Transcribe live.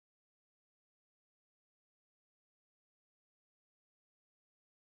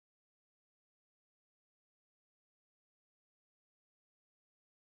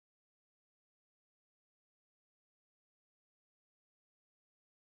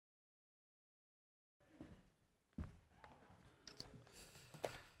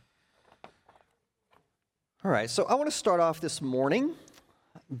All right, so I want to start off this morning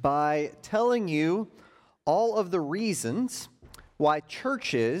by telling you all of the reasons why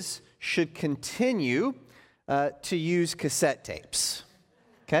churches should continue to use cassette tapes.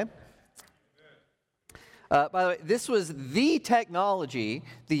 Okay? By the way, this was the technology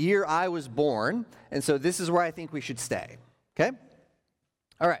the year I was born, and so this is where I think we should stay. Okay?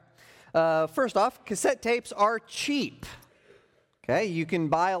 All right. First off, cassette tapes are cheap. Okay, you can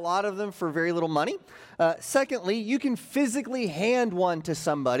buy a lot of them for very little money. Secondly, you can physically hand one to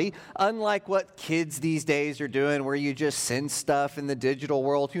somebody, unlike what kids these days are doing, where you just send stuff in the digital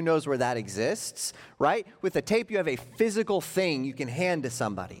world. Who knows where that exists, right? With a tape, you have a physical thing you can hand to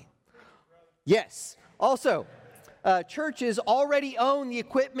somebody. Yes. Also, churches already own the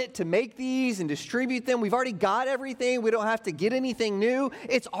equipment to make these and distribute them. We've already got everything. We don't have to get anything new.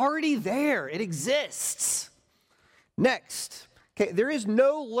 It's already there. It exists. Next. Okay, there is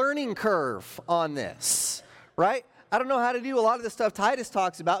no learning curve on this, right? I don't know how to do a lot of the stuff Titus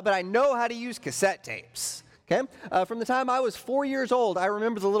talks about, but I know how to use cassette tapes, okay? From the time I was 4 years old, I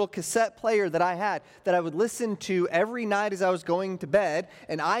remember the little cassette player that I had that I would listen to every night as I was going to bed,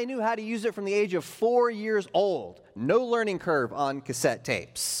 and I knew how to use it from the age of 4 years old. No learning curve on cassette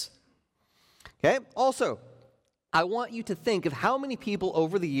tapes, okay? Also, I want you to think of how many people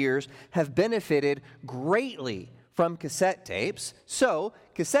over the years have benefited greatly from cassette tapes. So,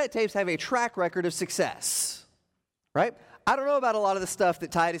 cassette tapes have a track record of success, right? I don't know about a lot of the stuff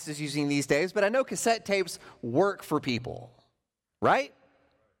that Titus is using these days, but I know cassette tapes work for people, right?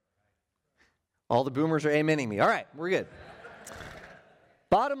 All the boomers are amening me. All right, we're good.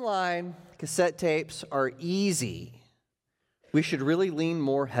 Bottom line, cassette tapes are easy. We should really lean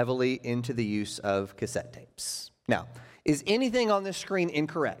more heavily into the use of cassette tapes. Now, is anything on this screen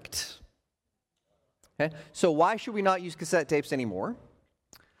incorrect? Okay. So why should we not use cassette tapes anymore?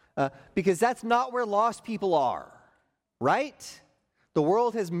 Because that's not where lost people are, right? The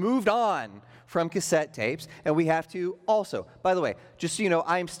world has moved on from cassette tapes, and we have to also, by the way, just so you know,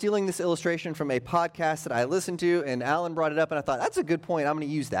 I'm stealing this illustration from a podcast that I listened to, and Alan brought it up, and I thought, that's a good point, I'm going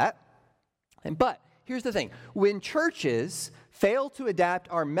to use that. But here's the thing. When churches fail to adapt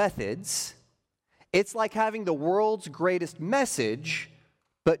our methods, it's like having the world's greatest message,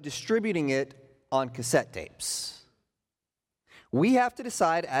 but distributing it on cassette tapes. We have to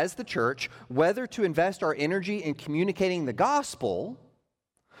decide as the church whether to invest our energy in communicating the gospel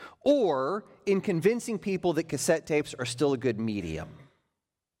or in convincing people that cassette tapes are still a good medium.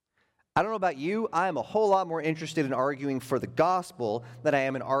 I don't know about you, I am a whole lot more interested in arguing for the gospel than I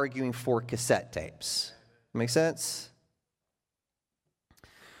am in arguing for cassette tapes. Make sense?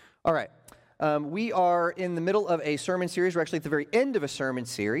 All right. We are in the middle of a sermon series. We're actually at the very end of a sermon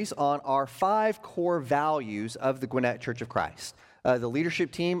series on our 5 core values of the Gwinnett Church of Christ. The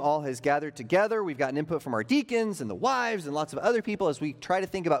leadership team all has gathered together. We've gotten input from our deacons and the wives and lots of other people as we try to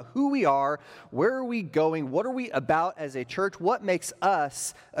think about who we are, where are we going, what are we about as a church, what makes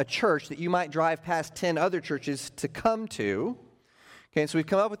us a church that you might drive past 10 other churches to come to. Okay, so we've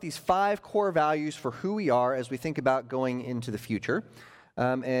come up with these 5 core values for who we are as we think about going into the future.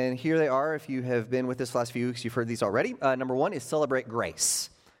 And here they are. If you have been with us the last few weeks, you've heard these already. Number 1 is celebrate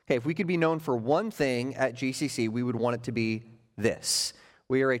grace. Okay, if we could be known for one thing at GCC, we would want it to be this.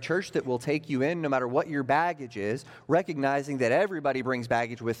 We are a church that will take you in no matter what your baggage is, recognizing that everybody brings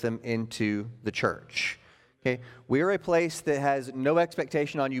baggage with them into the church. Okay, we are a place that has no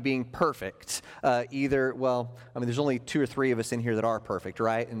expectation on you being perfect. There's only 2 or 3 of us in here that are perfect,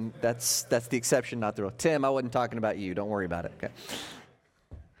 right? And that's the exception, not the rule. Tim, I wasn't talking about you. Don't worry about it, okay?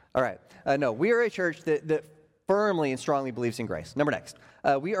 All right. No, we are a church that firmly and strongly believes in grace. Next.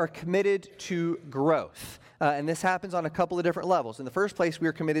 We are committed to growth. And this happens on a couple of different levels. In the first place, we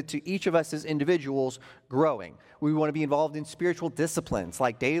are committed to each of us as individuals growing. We want to be involved in spiritual disciplines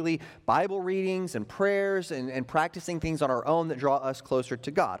like daily Bible readings and prayers and practicing things on our own that draw us closer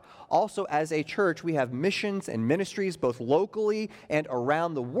to God. Also, as a church, we have missions and ministries both locally and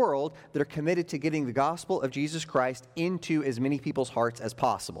around the world that are committed to getting the gospel of Jesus Christ into as many people's hearts as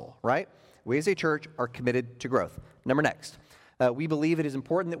possible, right? We as a church are committed to growth. Next. We believe it is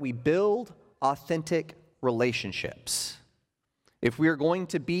important that we build authentic relationships. If we are going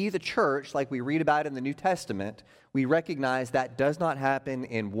to be the church like we read about in the New Testament, we recognize that does not happen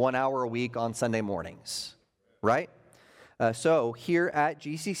in 1 hour a week on Sunday mornings, right? So here at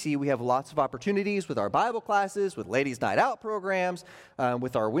GCC, we have lots of opportunities with our Bible classes, with ladies' night out programs,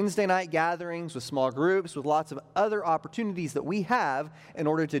 with our Wednesday night gatherings, with small groups, with lots of other opportunities that we have in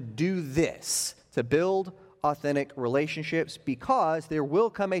order to do this, to build authentic relationships, because there will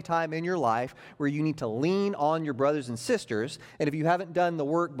come a time in your life where you need to lean on your brothers and sisters, and if you haven't done the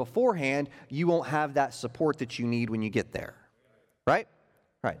work beforehand, you won't have that support that you need when you get there. Right?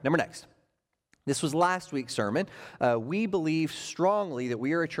 All right, number next. This was last week's sermon. We believe strongly that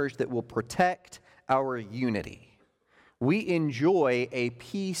we are a church that will protect our unity. We enjoy a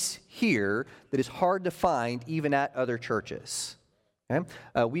peace here that is hard to find even at other churches. Okay?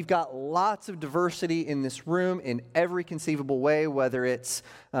 We've got lots of diversity in this room in every conceivable way, whether it's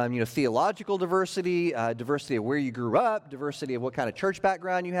theological diversity, diversity of where you grew up, diversity of what kind of church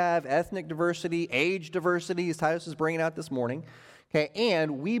background you have, ethnic diversity, age diversity, as Titus is bringing out this morning. Okay,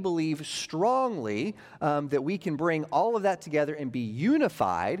 and we believe strongly that we can bring all of that together and be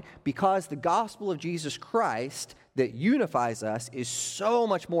unified, because the gospel of Jesus Christ that unifies us is so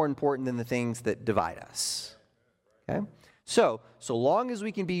much more important than the things that divide us. Okay? So long as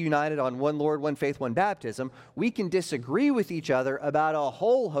we can be united on one Lord, one faith, one baptism, we can disagree with each other about a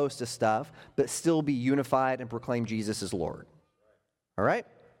whole host of stuff, but still be unified and proclaim Jesus as Lord. All right?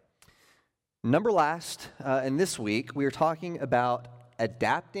 Number last, and this week, we are talking about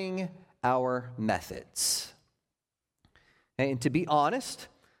adapting our methods. And to be honest,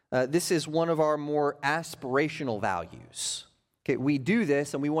 this is one of our more aspirational values. Okay, we do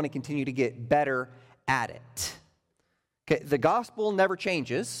this and we want to continue to get better at it. Okay, the gospel never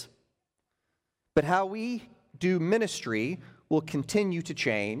changes, but how we do ministry will continue to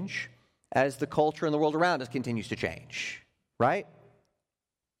change as the culture and the world around us continues to change, right?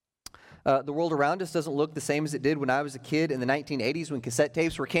 The world around us doesn't look the same as it did when I was a kid in the 1980s when cassette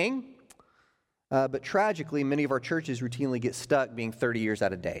tapes were king. But tragically, many of our churches routinely get stuck being 30 years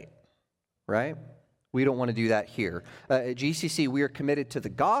out of date, right? We don't want to do that here. At GCC, we are committed to the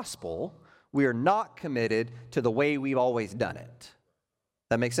gospel. We are not committed to the way we've always done it.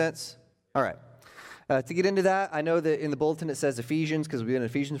 That make sense? All right. To get into that, I know that in the bulletin it says Ephesians because we've been in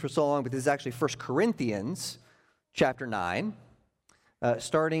Ephesians for so long, but this is actually 1 Corinthians chapter 9,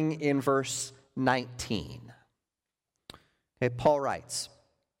 starting in verse 19. Okay, Paul writes,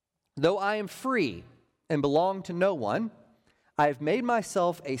 "Though I am free and belong to no one, I have made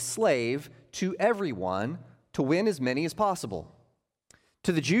myself a slave to everyone to win as many as possible.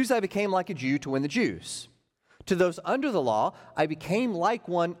 To the Jews I became like a Jew to win the Jews. To those under the law I became like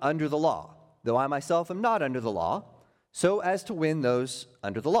one under the law, though I myself am not under the law, so as to win those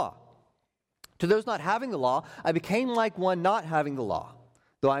under the law. To those not having the law I became like one not having the law,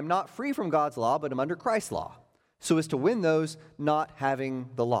 though I am not free from God's law, but am under Christ's law, so as to win those not having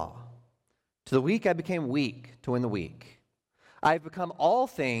the law. To the weak I became weak to win the weak. I have become all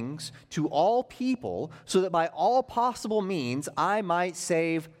things to all people, so that by all possible means I might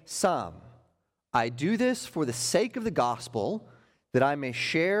save some. I do this for the sake of the gospel, that I may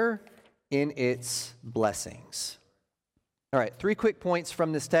share in its blessings." All right, 3 quick points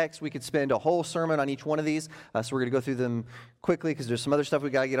from this text. We could spend a whole sermon on each one of these, so we're going to go through them quickly because there's some other stuff we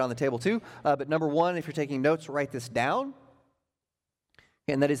got to get on the table too. But number one, if you're taking notes, write this down.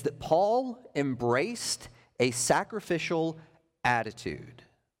 And that is that Paul embraced a sacrificial attitude.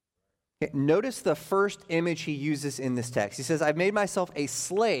 Okay, notice the first image he uses in this text. He says, "I've made myself a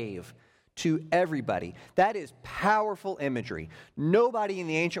slave to everybody." That is powerful imagery. Nobody in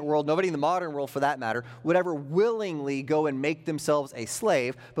the ancient world, nobody in the modern world for that matter, would ever willingly go and make themselves a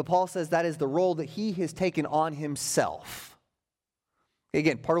slave. But Paul says that is the role that he has taken on himself.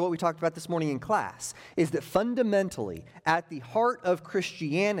 Again, part of what we talked about this morning in class is that fundamentally, at the heart of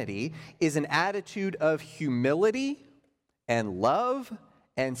Christianity is an attitude of humility and love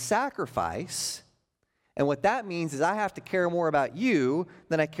and sacrifice. And what that means is I have to care more about you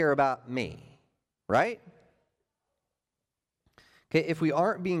than I care about me, right? Okay, if we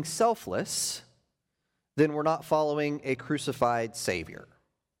aren't being selfless, then we're not following a crucified Savior.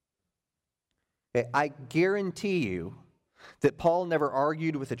 Okay, I guarantee you that Paul never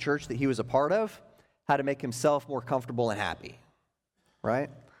argued with the church that he was a part of how to make himself more comfortable and happy, right?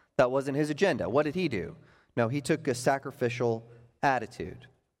 That wasn't his agenda. What did he do? No, he took a sacrificial attitude.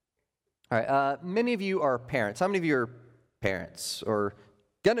 All right, many of you are parents. How many of you are parents or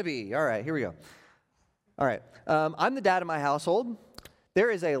gonna be? All right, here we go. All right, I'm the dad of my household. There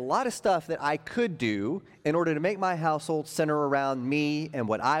is a lot of stuff that I could do in order to make my household center around me and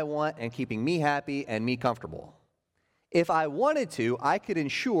what I want and keeping me happy and me comfortable. If I wanted to, I could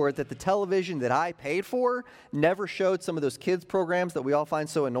ensure that the television that I paid for never showed some of those kids' programs that we all find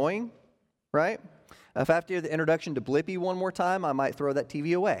so annoying, right? If I have to hear the introduction to Blippi one more time, I might throw that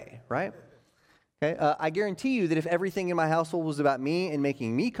TV away, right? Okay? I guarantee you that if everything in my household was about me and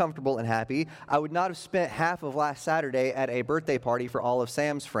making me comfortable and happy, I would not have spent half of last Saturday at a birthday party for all of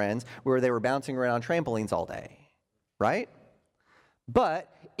Sam's friends where they were bouncing around on trampolines all day, right?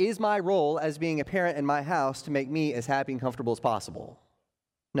 But is my role as being a parent in my house to make me as happy and comfortable as possible?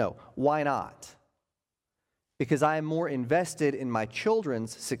 No. Why not? Because I am more invested in my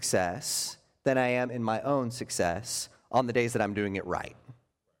children's success than I am in my own success on the days that I'm doing it right.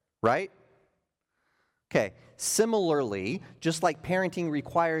 Right? Okay, similarly, just like parenting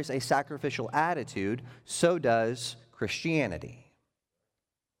requires a sacrificial attitude, so does Christianity.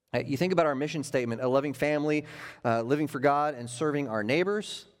 You think about our mission statement, a loving family, living for God, and serving our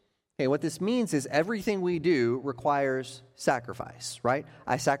neighbors. Okay, what this means is everything we do requires sacrifice, right?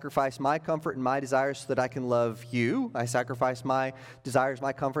 I sacrifice my comfort and my desires so that I can love you. I sacrifice my desires,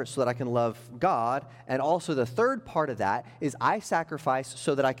 my comfort so that I can love God. And also the third part of that is I sacrifice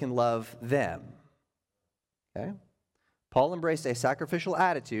so that I can love them. Okay? Paul embraced a sacrificial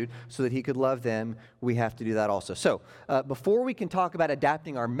attitude so that he could love them. We have to do that also. So, before we can talk about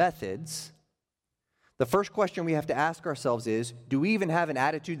adapting our methods, the first question we have to ask ourselves is, do we even have an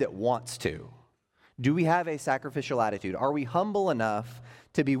attitude that wants to? Do we have a sacrificial attitude? Are we humble enough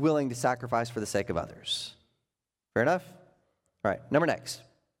to be willing to sacrifice for the sake of others? Fair enough? All right, number next.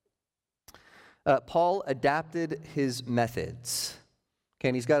 Paul adapted his methods. Okay,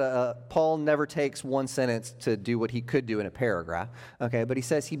 and he's got Paul never takes one sentence to do what he could do in a paragraph. Okay, but he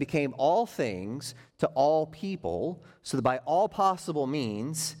says he became all things to all people so that by all possible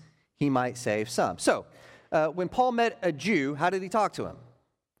means he might save some. So, when Paul met a Jew, how did he talk to him?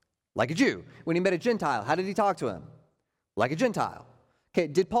 Like a Jew. When he met a Gentile, how did he talk to him? Like a Gentile. Okay,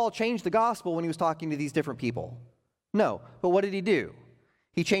 did Paul change the gospel when he was talking to these different people? No, but what did he do?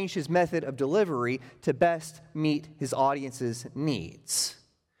 He changed his method of delivery to best meet his audience's needs.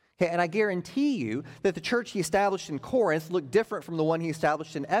 Okay, and I guarantee you that the church he established in Corinth looked different from the one he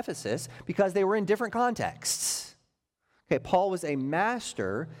established in Ephesus because they were in different contexts. Okay, Paul was a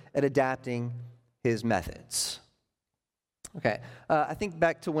master at adapting his methods. Okay, I think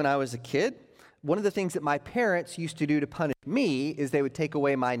back to when I was a kid. One of the things that my parents used to do to punish me is they would take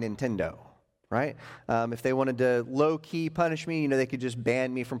away my Nintendo. Right? If they wanted to low-key punish me, they could just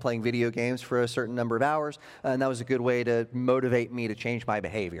ban me from playing video games for a certain number of hours, and that was a good way to motivate me to change my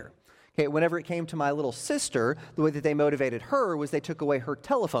behavior. Okay, whenever it came to my little sister, the way that they motivated her was they took away her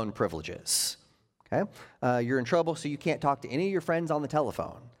telephone privileges. Okay? You're in trouble, so you can't talk to any of your friends on the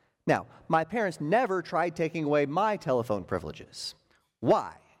telephone. Now, my parents never tried taking away my telephone privileges.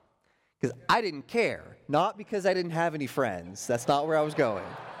 Why? Because I didn't care, not because I didn't have any friends. That's not where I was going.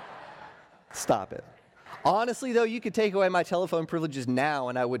 Stop it. Honestly, though, you could take away my telephone privileges now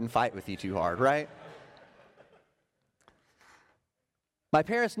and I wouldn't fight with you too hard, right? My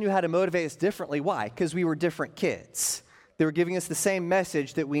parents knew how to motivate us differently. Why? Because we were different kids. They were giving us the same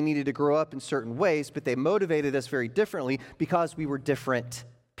message that we needed to grow up in certain ways, but they motivated us very differently because we were different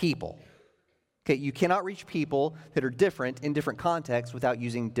people. Okay, you cannot reach people that are different in different contexts without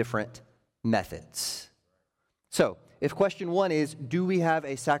using different methods. So, if question one is, do we have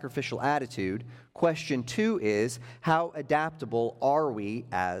a sacrificial attitude? Question two is, how adaptable are we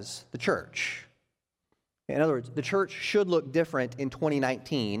as the church? In other words, the church should look different in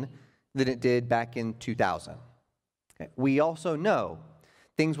 2019 than it did back in 2000. Okay. We also know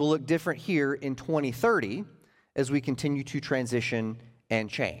things will look different here in 2030 as we continue to transition and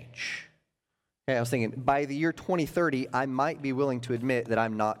change. Okay, I was thinking, by the year 2030, I might be willing to admit that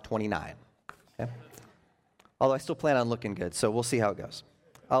I'm not 29. Okay? Although I still plan on looking good, so we'll see how it goes.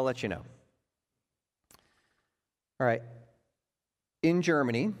 I'll let you know. All right. In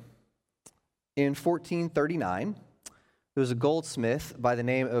Germany, in 1439, there was a goldsmith by the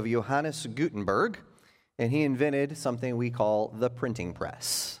name of Johannes Gutenberg, and he invented something we call the printing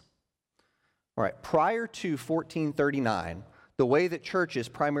press. All right. Prior to 1439, the way that churches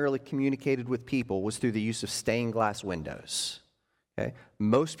primarily communicated with people was through the use of stained glass windows. Okay?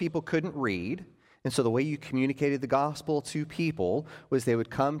 Most people couldn't read. And so the way you communicated the gospel to people was they would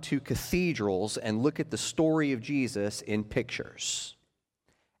come to cathedrals and look at the story of Jesus in pictures.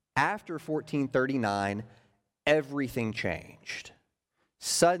 After 1439, everything changed.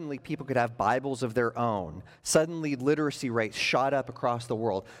 Suddenly, people could have Bibles of their own. Suddenly, literacy rates shot up across the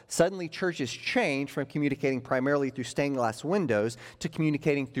world. Suddenly, churches changed from communicating primarily through stained glass windows to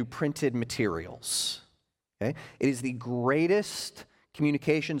communicating through printed materials. Okay? It is the greatest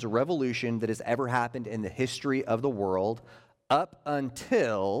communications revolution that has ever happened in the history of the world up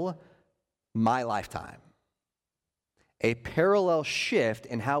until my lifetime. A parallel shift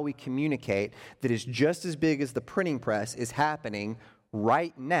in how we communicate that is just as big as the printing press is happening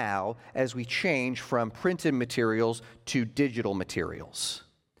right now as we change from printed materials to digital materials?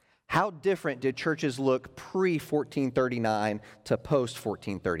 How different did churches look pre-1439 to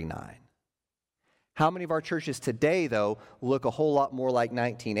post-1439? How many of our churches today, though, look a whole lot more like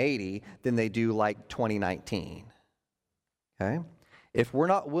 1980 than they do like 2019? Okay? If we're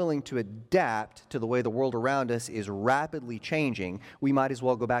not willing to adapt to the way the world around us is rapidly changing, we might as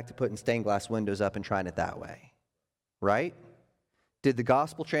well go back to putting stained glass windows up and trying it that way. Right? Did the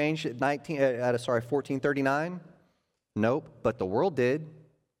gospel change at 1439? Nope, but the world did.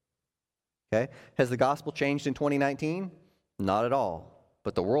 Okay? Has the gospel changed in 2019? Not at all,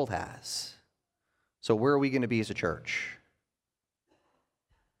 but the world has. So where are we going to be as a church?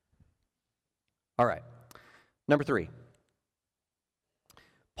 All right. Number 3.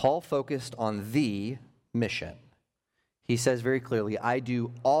 Paul focused on the mission. He says very clearly, I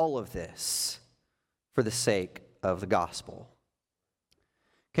do all of this for the sake of the gospel.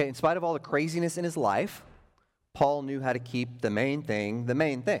 Okay, in spite of all the craziness in his life, Paul knew how to keep the main thing the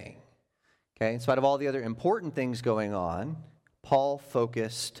main thing. Okay, in spite of all the other important things going on, Paul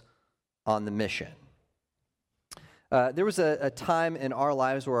focused on the mission. There was a time in our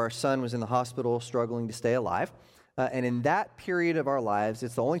lives where our son was in the hospital struggling to stay alive. And in that period of our lives,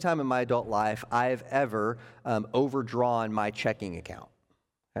 it's the only time in my adult life I've ever overdrawn my checking account.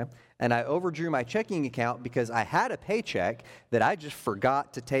 Okay? And I overdrew my checking account because I had a paycheck that I just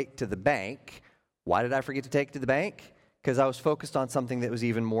forgot to take to the bank. Why did I forget to take it to the bank? Because I was focused on something that was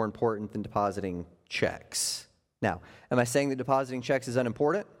even more important than depositing checks. Now, am I saying that depositing checks is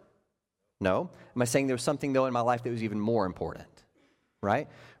unimportant? No. Am I saying there was something, though, in my life that was even more important? Right?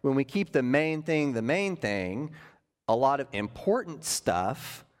 When we keep the main thing, a lot of important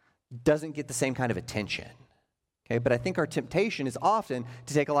stuff doesn't get the same kind of attention. Okay? But I think our temptation is often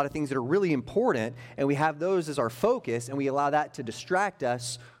to take a lot of things that are really important, and we have those as our focus, and we allow that to distract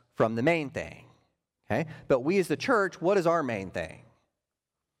us from the main thing. Okay? But we as the church, what is our main thing?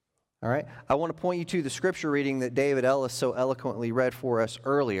 All right? I want to point you to the scripture reading that David Ellis so eloquently read for us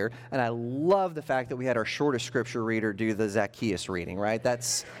earlier, and I love the fact that we had our shortest scripture reader do the Zacchaeus reading, right?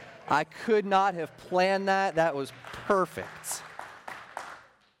 I could not have planned that. That was perfect.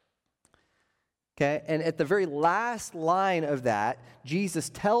 Okay? And at the very last line of that, Jesus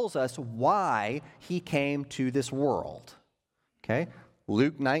tells us why he came to this world. Okay?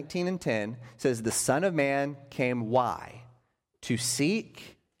 Luke 19:10 says, the Son of Man came why? To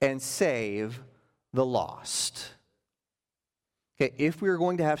seek and save the lost. Okay, if we are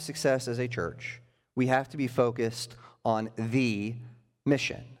going to have success as a church, we have to be focused on the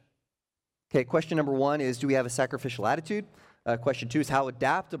mission. Okay, question number 1 is, do we have a sacrificial attitude? Question 2 is, how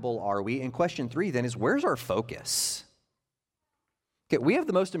adaptable are we? And question 3 then is, where's our focus? Okay, we have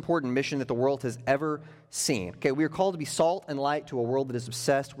the most important mission that the world has ever seen. Okay, we are called to be salt and light to a world that is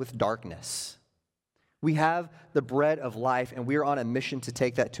obsessed with darkness. We have the bread of life, and we are on a mission to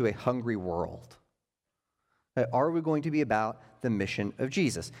take that to a hungry world. Are we going to be about the mission of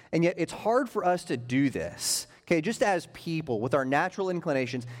Jesus? And yet it's hard for us to do this. Okay, just as people with our natural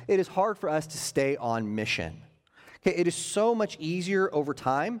inclinations, it is hard for us to stay on mission. Okay, it is so much easier over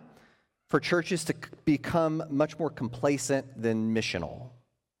time for churches to become much more complacent than missional,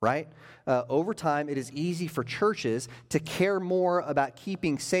 right? Over time, it is easy for churches to care more about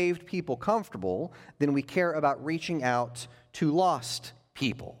keeping saved people comfortable than we care about reaching out to lost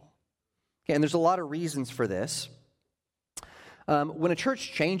people. Okay, and there's a lot of reasons for this. When a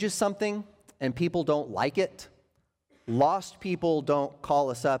church changes something and people don't like it, lost people don't call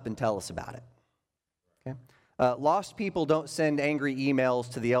us up and tell us about it. Okay? Lost people don't send angry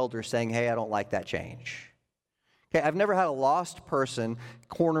emails to the elders saying, hey, I don't like that change. Okay, I've never had a lost person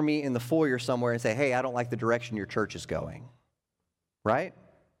corner me in the foyer somewhere and say, hey, I don't like the direction your church is going. Right?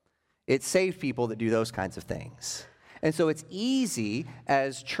 It's saved people that do those kinds of things. And so it's easy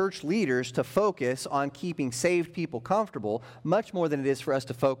as church leaders to focus on keeping saved people comfortable much more than it is for us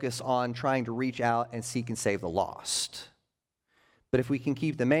to focus on trying to reach out and seek and save the lost. But if we can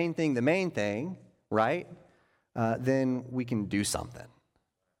keep the main thing, right, then we can do something.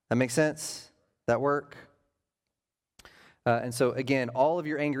 That make sense? That work? And so, again, all of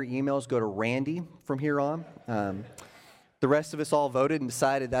your angry emails go to Randy from here on. The rest of us all voted and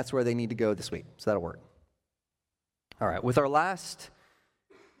decided that's where they need to go this week. So that'll work. All right. With our last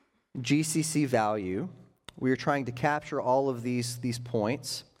GCC value, we are trying to capture all of these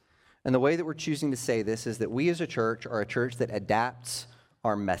points. And the way that we're choosing to say this is that we as a church are a church that adapts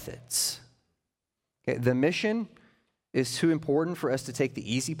our methods. Okay, the mission is too important for us to take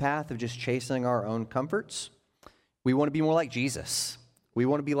the easy path of just chasing our own comforts. We want to be more like Jesus. We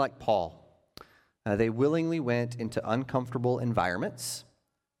want to be like Paul. They willingly went into uncomfortable environments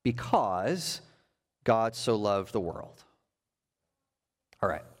because God so loved the world. All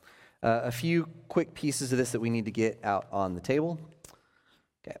right. A few quick pieces of this that we need to get out on the table.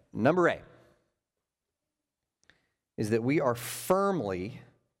 Okay. Number 8 is that we are firmly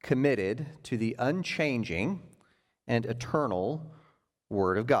committed to the unchanging and eternal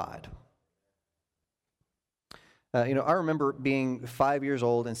Word of God. I remember being 5 years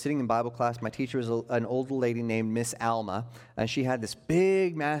old and sitting in Bible class. My teacher was an old lady named Miss Alma, and she had this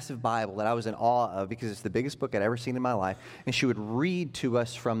big, massive Bible that I was in awe of because it's the biggest book I'd ever seen in my life, and she would read to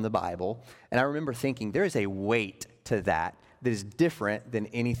us from the Bible, and I remember thinking, there is a weight to that is different than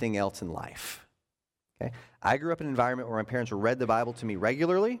anything else in life. Okay? I grew up in an environment where my parents read the Bible to me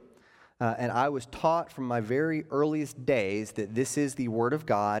regularly, and I was taught from my very earliest days that this is the Word of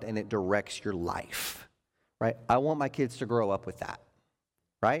God and it directs your life. Right? I want my kids to grow up with that,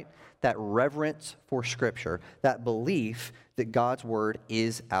 right? That reverence for Scripture, that belief that God's Word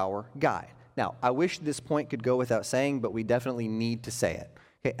is our guide. Now, I wish this point could go without saying, but we definitely need to say it.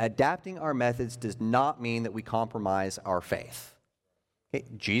 Okay? Adapting our methods does not mean that we compromise our faith. Okay?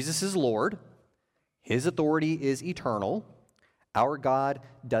 Jesus is Lord. His authority is eternal. Our God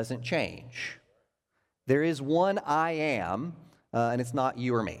doesn't change. There is one I am, and it's not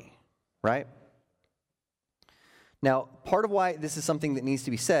you or me, right? Now, part of why this is something that needs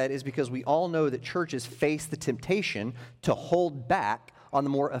to be said is because we all know that churches face the temptation to hold back on the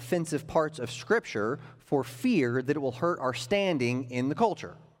more offensive parts of Scripture for fear that it will hurt our standing in the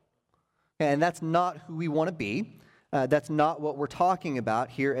culture. And that's not who we want to be. That's not what we're talking about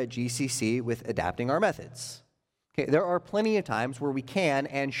here at GCC with adapting our methods. Okay, there are plenty of times where we can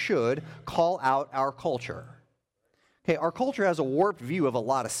and should call out our culture. Okay, our culture has a warped view of a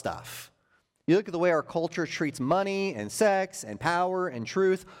lot of stuff. You look at the way our culture treats money and sex and power and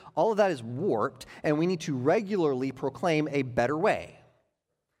truth, all of that is warped, and we need to regularly proclaim a better way.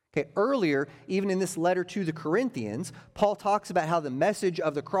 Okay, earlier, even in this letter to the Corinthians, Paul talks about how the message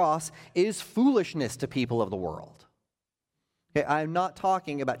of the cross is foolishness to people of the world. Okay, I'm not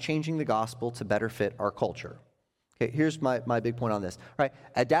talking about changing the gospel to better fit our culture. Okay, here's my big point on this. All right,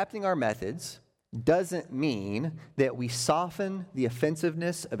 adapting our methods doesn't mean that we soften the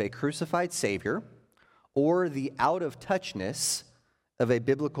offensiveness of a crucified Savior or the out-of-touchness of a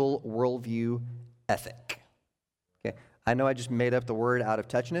biblical worldview ethic. Okay, I know I just made up the word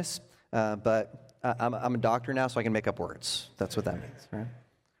out-of-touchness, but I'm a doctor now, so I can make up words. That's what that means, right?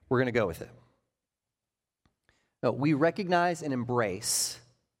 We're going to go with it. No, we recognize and embrace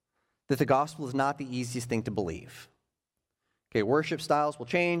that the gospel is not the easiest thing to believe. Okay, worship styles will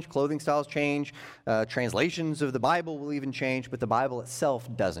change, clothing styles change, translations of the Bible will even change, but the Bible itself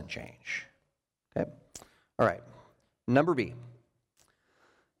doesn't change. Okay? All right. Number B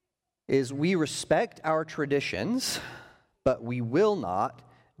is we respect our traditions, but we will not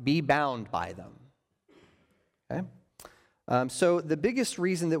be bound by them. Okay? So the biggest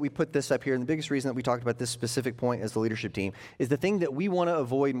reason that we put this up here and the biggest reason that we talked about this specific point as the leadership team is the thing that we want to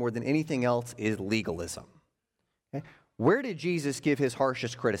avoid more than anything else is legalism. Okay? Where did Jesus give his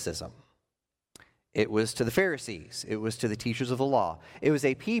harshest criticism? It was to the Pharisees. It was to the teachers of the law. It was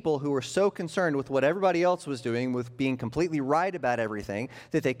a people who were so concerned with what everybody else was doing, with being completely right about everything,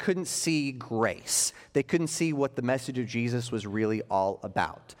 that they couldn't see grace. They couldn't see what the message of Jesus was really all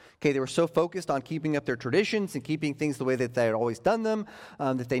about. Okay, they were so focused on keeping up their traditions and keeping things the way that they had always done them,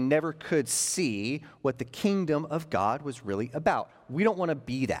 that they never could see what the kingdom of God was really about. We don't want to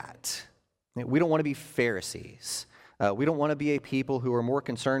be that. We don't want to be Pharisees. We don't want to be a people who are more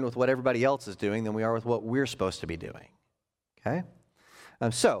concerned with what everybody else is doing than we are with what we're supposed to be doing. Okay?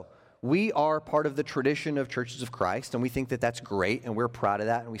 So, we are part of the tradition of Churches of Christ, and we think that that's great, and we're proud of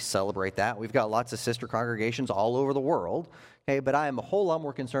that, and we celebrate that. We've got lots of sister congregations all over the world, okay? But I am a whole lot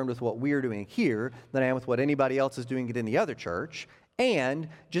more concerned with what we are doing here than I am with what anybody else is doing in the other church. And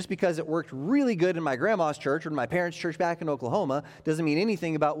just because it worked really good in my grandma's church or in my parents' church back in Oklahoma doesn't mean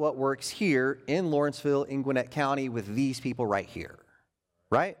anything about what works here in Lawrenceville, in Gwinnett County with these people right here.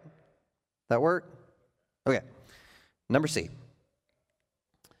 Right? That work? Okay. Number C.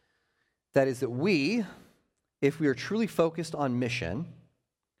 That is that we, if we are truly focused on mission,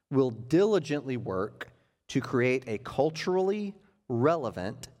 will diligently work to create a culturally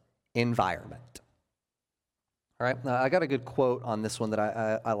relevant environment. All right, I got a good quote on this one that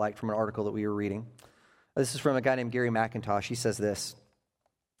I liked from an article that we were reading. This is from a guy named Gary McIntosh. He says this.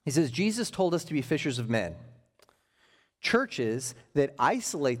 He says, Jesus told us to be fishers of men. Churches that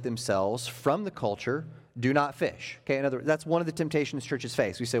isolate themselves from the culture do not fish. Okay, in other words, that's one of the temptations churches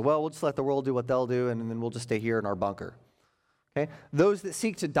face. We say, well, we'll just let the world do what they'll do, and then we'll just stay here in our bunker. Okay, those that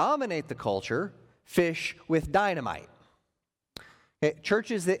seek to dominate the culture fish with dynamite. Okay,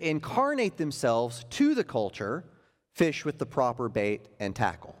 churches that incarnate themselves to the culture fish with the proper bait and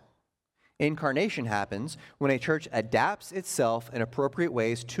tackle. Incarnation happens when a church adapts itself in appropriate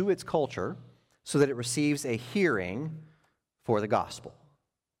ways to its culture so that it receives a hearing for the gospel.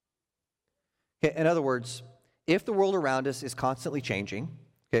 Okay, in other words, if the world around us is constantly changing,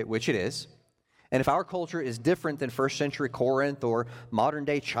 okay, which it is, and if our culture is different than first century Corinth or modern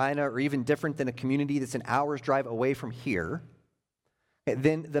day China or even different than a community that's an hour's drive away from here,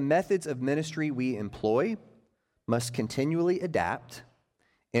 then the methods of ministry we employ must continually adapt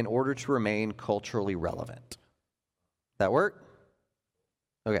in order to remain culturally relevant. That work?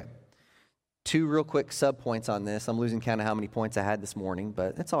 Okay. 2 real quick subpoints on this. I'm losing count of how many points I had this morning,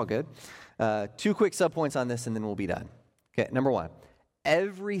 but it's all good. 2 quick subpoints on this, and then we'll be done. Okay, number 1.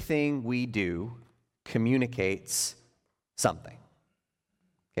 Everything we do communicates something.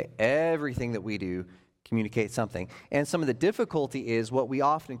 Okay, everything that we do communicates something. And some of the difficulty is what we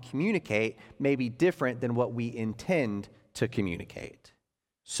often communicate may be different than what we intend to communicate.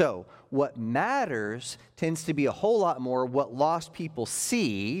 So, what matters tends to be a whole lot more what lost people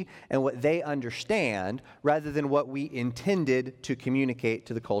see and what they understand rather than what we intended to communicate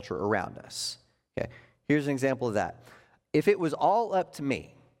to the culture around us. Okay, here's an example of that. If it was all up to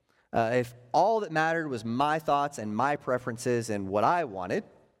me, if all that mattered was my thoughts and my preferences and what I wanted,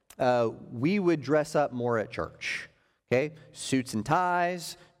 we would dress up more at church. Okay, suits and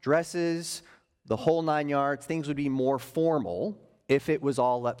ties, dresses, the whole 9 yards. Things would be more formal if it was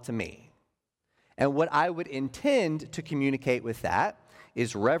all up to me. And what I would intend to communicate with that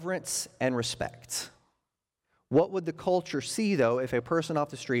is reverence and respect. What would the culture see, though, if a person off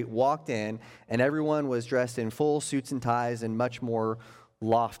the street walked in and everyone was dressed in full suits and ties and much more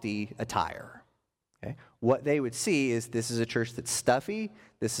lofty attire? Okay? What they would see is this is a church that's stuffy,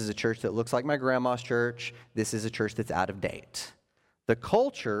 this is a church that looks like my grandma's church, this is a church that's out of date. The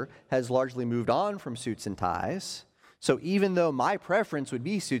culture has largely moved on from suits and ties, so even though my preference would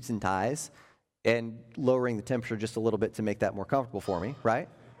be suits and ties, and lowering the temperature just a little bit to make that more comfortable for me, right?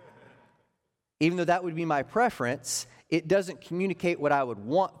 Even though that would be my preference, it doesn't communicate what I would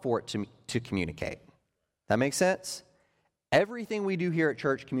want for it to communicate. That makes sense? Everything we do here at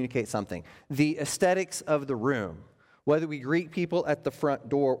church communicates something. The aesthetics of the room, whether we greet people at the front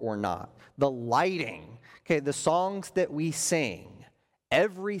door or not, the lighting, okay, the songs that we sing,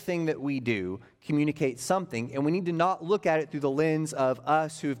 everything that we do communicates something, and we need to not look at it through the lens of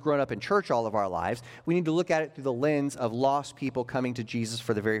us who've grown up in church all of our lives. We need to look at it through the lens of lost people coming to Jesus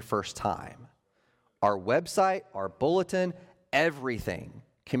for the very first time. Our website, our bulletin, everything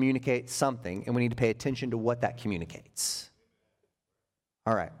communicates something, and we need to pay attention to what that communicates.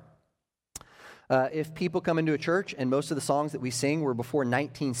 All right. If people come into a church and most of the songs that we sing were before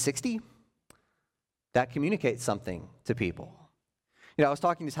 1960, that communicates something to people. You know, I was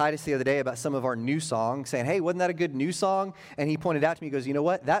talking to Titus the other day about some of our new songs, saying, hey, wasn't that a good new song? And he pointed out to me, he goes, you know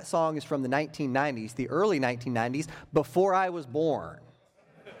what? That song is from the 1990s, the early 1990s, before I was born.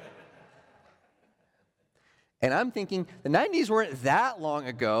 And I'm thinking, the 90s weren't that long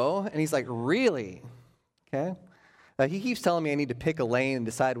ago. And he's like, really? Okay. He keeps telling me I need to pick a lane and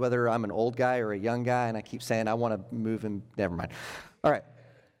decide whether I'm an old guy or a young guy. And I keep saying, I want to move him. Never mind. All right.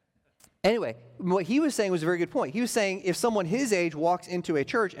 Anyway, what he was saying was a very good point. He was saying if someone his age walks into a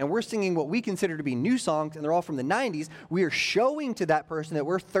church and we're singing what we consider to be new songs and they're all from the 90s, we are showing to that person that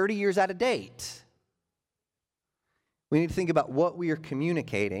we're 30 years out of date. We need to think about what we are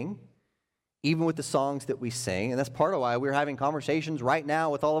communicating, even with the songs that we sing. And that's part of why we're having conversations right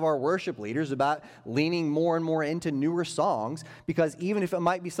now with all of our worship leaders about leaning more and more into newer songs, because even if it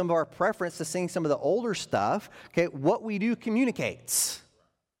might be some of our preference to sing some of the older stuff, okay, what we do communicates,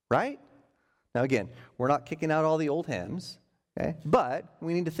 right? Now, again, we're not kicking out all the old hymns, okay? But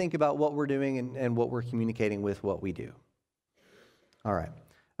we need to think about what we're doing and what we're communicating with what we do. All right.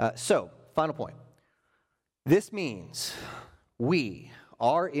 So, final point. This means we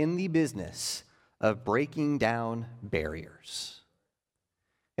are in the business of breaking down barriers.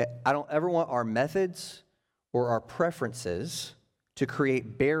 I don't ever want our methods or our preferences to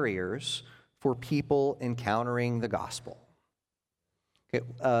create barriers for people encountering the gospel. Okay,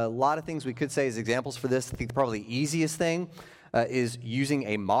 a lot of things we could say as examples for this. I think probably the easiest thing is using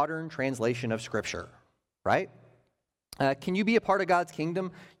a modern translation of Scripture, right? Can you be a part of God's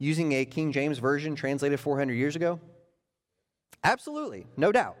kingdom using a King James Version translated 400 years ago? Absolutely,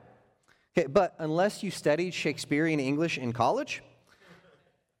 no doubt. Okay, but unless you studied Shakespearean English in college,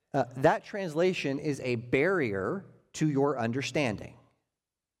 that translation is a barrier to your understanding.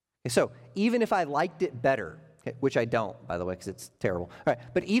 Okay, so even if I liked it better, okay, which I don't, by the way, because it's terrible. All right,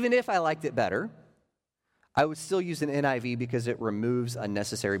 but even if I liked it better, I would still use an NIV because it removes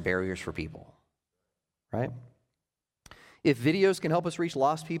unnecessary barriers for people, right? If videos can help us reach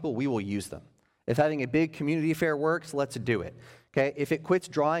lost people, we will use them. If having a big community affair works, let's do it. Okay? If it quits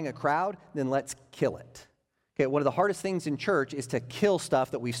drawing a crowd, then let's kill it. Okay? One of the hardest things in church is to kill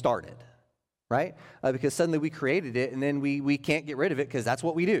stuff that we started, right? Because suddenly we created it and then we can't get rid of it because that's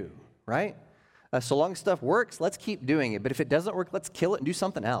what we do, right? So long as stuff works, let's keep doing it. But if it doesn't work, let's kill it and do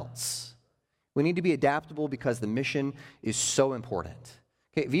something else. We need to be adaptable because the mission is so important.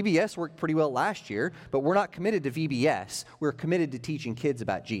 Okay, VBS worked pretty well last year, but we're not committed to VBS. We're committed to teaching kids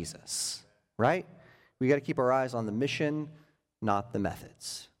about Jesus, right? We got to keep our eyes on the mission, not the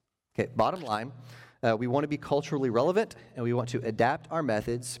methods. Okay, bottom line, we want to be culturally relevant, and we want to adapt our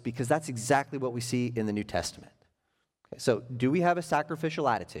methods because that's exactly what we see in the New Testament. Okay, so do we have a sacrificial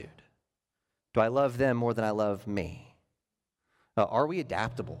attitude? Do I love them more than I love me? Are we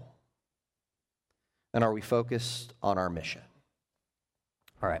adaptable? And are we focused on our mission?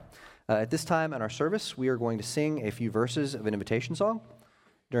 All right. At this time in our service, we are going to sing a few verses of an invitation song.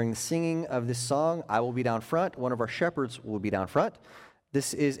 During the singing of this song, I will be down front. One of our shepherds will be down front.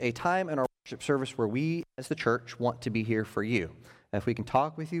 This is a time in our worship service where we, as the church, want to be here for you. If we can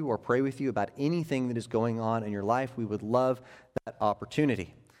talk with you or pray with you about anything that is going on in your life, we would love that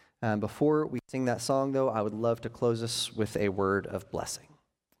opportunity. Before we sing that song, though, I would love to close us with a word of blessing.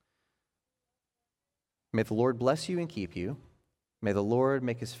 May the Lord bless you and keep you. May the Lord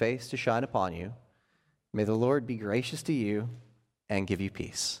make his face to shine upon you. May the Lord be gracious to you and give you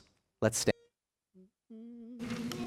peace. Let's stand.